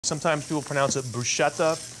Sometimes people pronounce it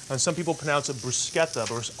bruschetta, and some people pronounce it bruschetta, but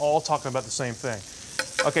we're all talking about the same thing.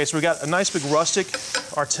 Okay, so we got a nice big rustic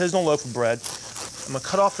artisanal loaf of bread. I'm gonna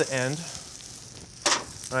cut off the end.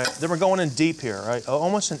 All right, then we're going in deep here, right?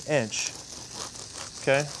 Almost an inch.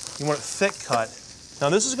 Okay, you want it thick cut. Now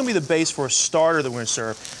this is gonna be the base for a starter that we're gonna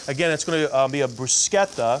serve. Again, it's gonna be a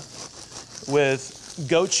bruschetta with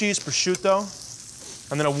goat cheese, prosciutto,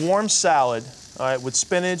 and then a warm salad. All right, with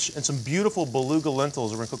spinach and some beautiful beluga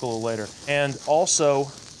lentils we're gonna cook a little later. And also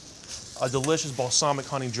a delicious balsamic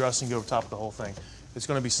honey dressing to go over top of the whole thing. It's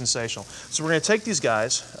gonna be sensational. So we're gonna take these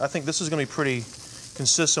guys. I think this is gonna be pretty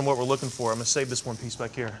consistent with what we're looking for. I'm gonna save this one piece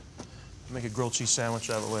back here. Make a grilled cheese sandwich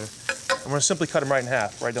out of it later. And we're gonna simply cut them right in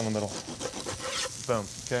half, right down the middle. Boom,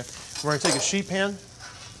 okay? We're gonna take a sheet pan,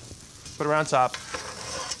 put it around top,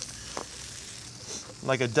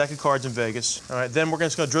 like a deck of cards in Vegas. All right, then we're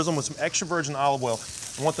just gonna drizzle them with some extra virgin olive oil.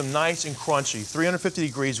 I want them nice and crunchy. 350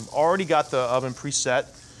 degrees, we've already got the oven preset.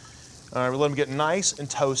 All right, we'll let them get nice and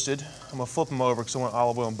toasted. I'm gonna flip them over because I want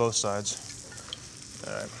olive oil on both sides.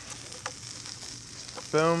 All right.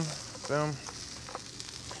 Boom, boom.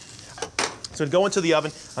 So go into the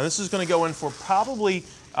oven, and this is gonna go in for probably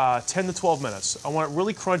 10 to 12 minutes. I want it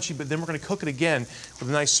really crunchy, but then we're gonna cook it again with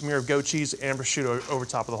a nice smear of goat cheese and prosciutto over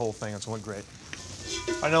top of the whole thing. It's gonna look great.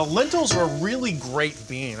 I know lentils are a really great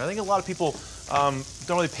bean. I think a lot of people don't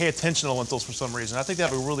really pay attention to lentils for some reason. I think they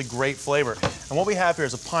have a really great flavor. And what we have here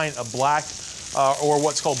is a pint of black or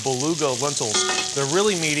what's called beluga lentils. They're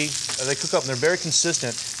really meaty. They cook up and they're very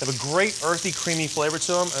consistent. They have a great earthy, creamy flavor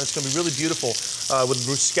to them, and it's going to be really beautiful with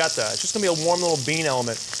bruschetta. It's just going to be a warm little bean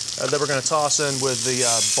element that we're going to toss in with the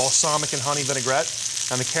balsamic and honey vinaigrette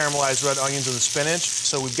and the caramelized red onions and the spinach.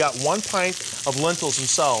 So we've got 1 pint of lentils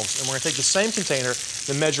themselves, and we're going to take the same container,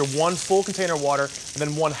 then measure 1 full container of water, and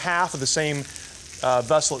then 1/2 of the same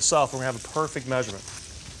vessel itself, and we're going to have a perfect measurement.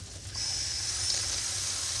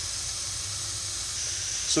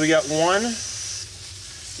 So we got 1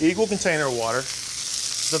 equal container of water.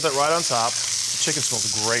 Set that right on top. The chicken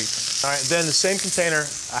smells great. All right, then the same container,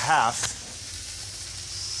 1/2.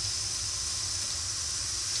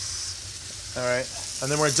 All right,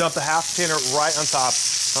 and then we're gonna dump the 1/2 container right on top.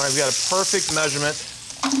 All right, we got a perfect measurement.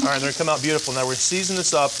 All right, they're gonna come out beautiful. Now we're gonna season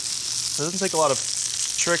this up. It doesn't take a lot of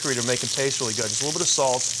trickery to make them taste really good. Just a little bit of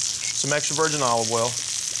salt, some extra virgin olive oil.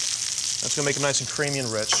 That's gonna make them nice and creamy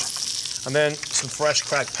and rich. And then some fresh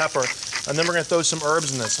cracked pepper. And then we're gonna throw some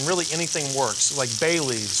herbs in this, and really anything works, like bay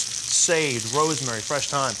leaves, sage, rosemary, fresh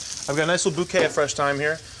thyme. I've got a nice little bouquet of fresh thyme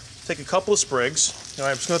here. Take a couple of sprigs. All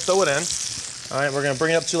right, I'm just gonna throw it in. All right, we're gonna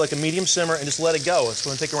bring it up to like a medium simmer and just let it go. It's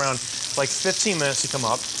gonna take around like 15 minutes to come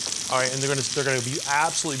up. All right, and they're gonna be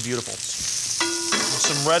absolutely beautiful. With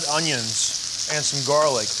some red onions and some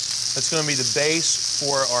garlic. That's gonna be the base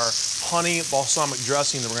for our honey balsamic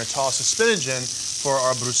dressing that we're gonna toss the spinach in for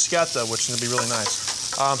our bruschetta, which is gonna be really nice.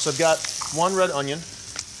 So I've got 1 red onion.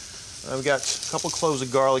 I've got a couple cloves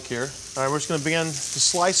of garlic here. All right, we're just gonna begin to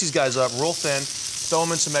slice these guys up real thin, throw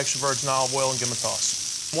them in some extra virgin olive oil and give them a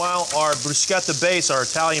toss. While our bruschetta base, our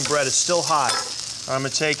Italian bread, is still hot, I'm gonna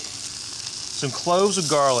take some cloves of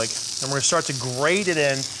garlic and we're gonna start to grate it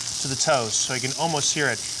in to the toast so you can almost hear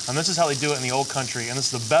it. And this is how they do it in the old country, and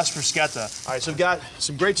this is the best bruschetta. All right, so we've got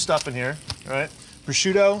some great stuff in here, all right?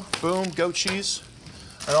 Prosciutto, boom, goat cheese,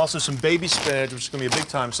 and also some baby spinach, which is gonna be a big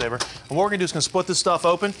time saver. And what we're gonna do is gonna split this stuff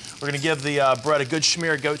open. We're gonna give the bread a good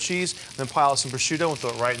smear of goat cheese, then pile out some prosciutto and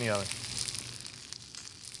throw it right in the oven.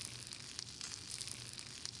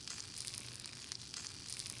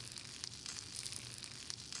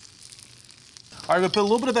 All right, we're gonna put a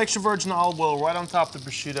little bit of extra virgin olive oil right on top of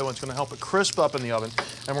the prosciutto, and it's gonna help it crisp up in the oven.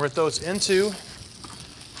 And we're gonna throw this into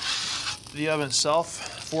the oven itself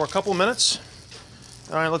for a couple of minutes.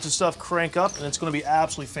 All right, let the stuff crank up, and it's gonna be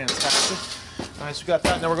absolutely fantastic. All right, so we got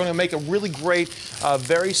that. Now we're gonna make a really great,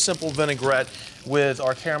 very simple vinaigrette with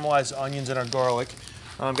our caramelized onions and our garlic.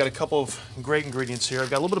 I've got a couple of great ingredients here. I've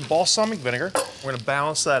got a little bit of balsamic vinegar. We're gonna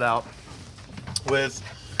balance that out with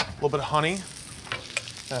a little bit of honey.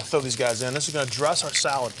 Throw these guys in. This is gonna dress our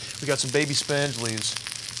salad. We got some baby spinach leaves.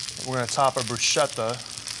 We're gonna top our bruschetta,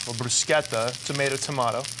 or bruschetta,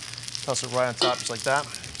 tomato. Toss it right on top, just like that.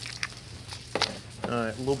 All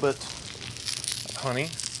right, a little bit of honey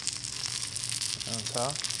on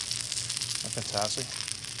top. Fantastic.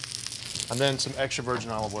 And then some extra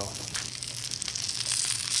virgin olive oil.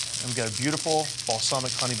 And we've got a beautiful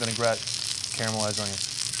balsamic honey vinaigrette, caramelized onion.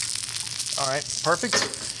 All right,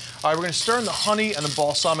 perfect. All right, we're gonna stir in the honey and the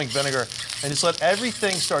balsamic vinegar and just let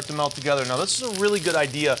everything start to melt together. Now, this is a really good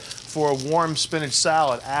idea for a warm spinach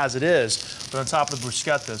salad as it is, but on top of the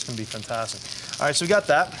bruschetta, it's gonna be fantastic. All right, so we got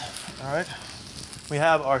that. All right, We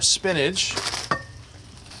have our spinach. You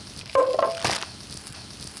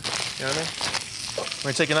know what I mean? We're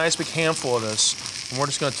gonna take a nice big handful of this, and we're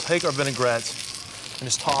just gonna take our vinaigrette and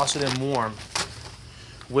just toss it in warm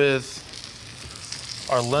with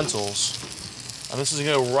our lentils. And this is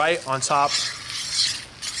gonna go right on top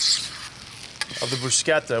of the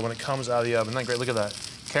bruschetta when it comes out of the oven. Isn't that great? Look at that.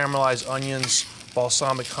 Caramelized onions,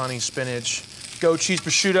 balsamic honey, spinach, goat cheese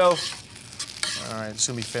prosciutto. All right, it's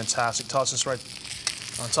gonna be fantastic. Toss this right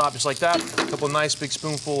on top, just like that. A couple of nice big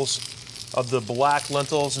spoonfuls of the black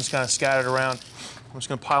lentils, and just kind of scattered around. I'm just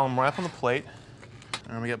gonna pile them right up on the plate.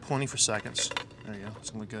 And we got plenty for seconds. There you go,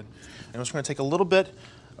 it's gonna look good. And I'm just gonna take a little bit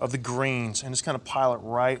of the greens and just kind of pile it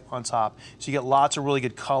right on top. So you get lots of really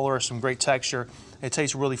good color, some great texture. It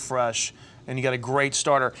tastes really fresh, and you got a great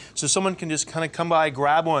starter. So someone can just kind of come by,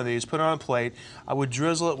 grab one of these, put it on a plate. I would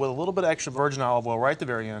drizzle it with a little bit of extra virgin olive oil right at the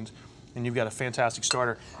very end, and you've got a fantastic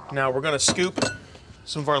starter. Now we're gonna scoop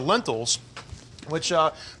some of our lentils, which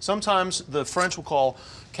sometimes the French will call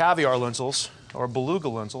caviar lentils or beluga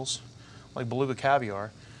lentils, like beluga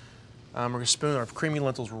caviar. We're gonna spoon our creamy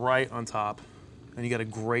lentils right on top, and you got a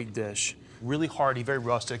great dish. Really hearty, very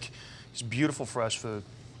rustic. It's beautiful fresh food.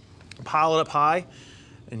 Pile it up high,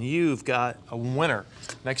 and you've got a winner.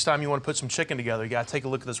 Next time you want to put some chicken together, you gotta take a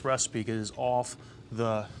look at this recipe because it is off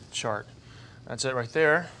the chart. That's it right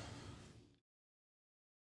there.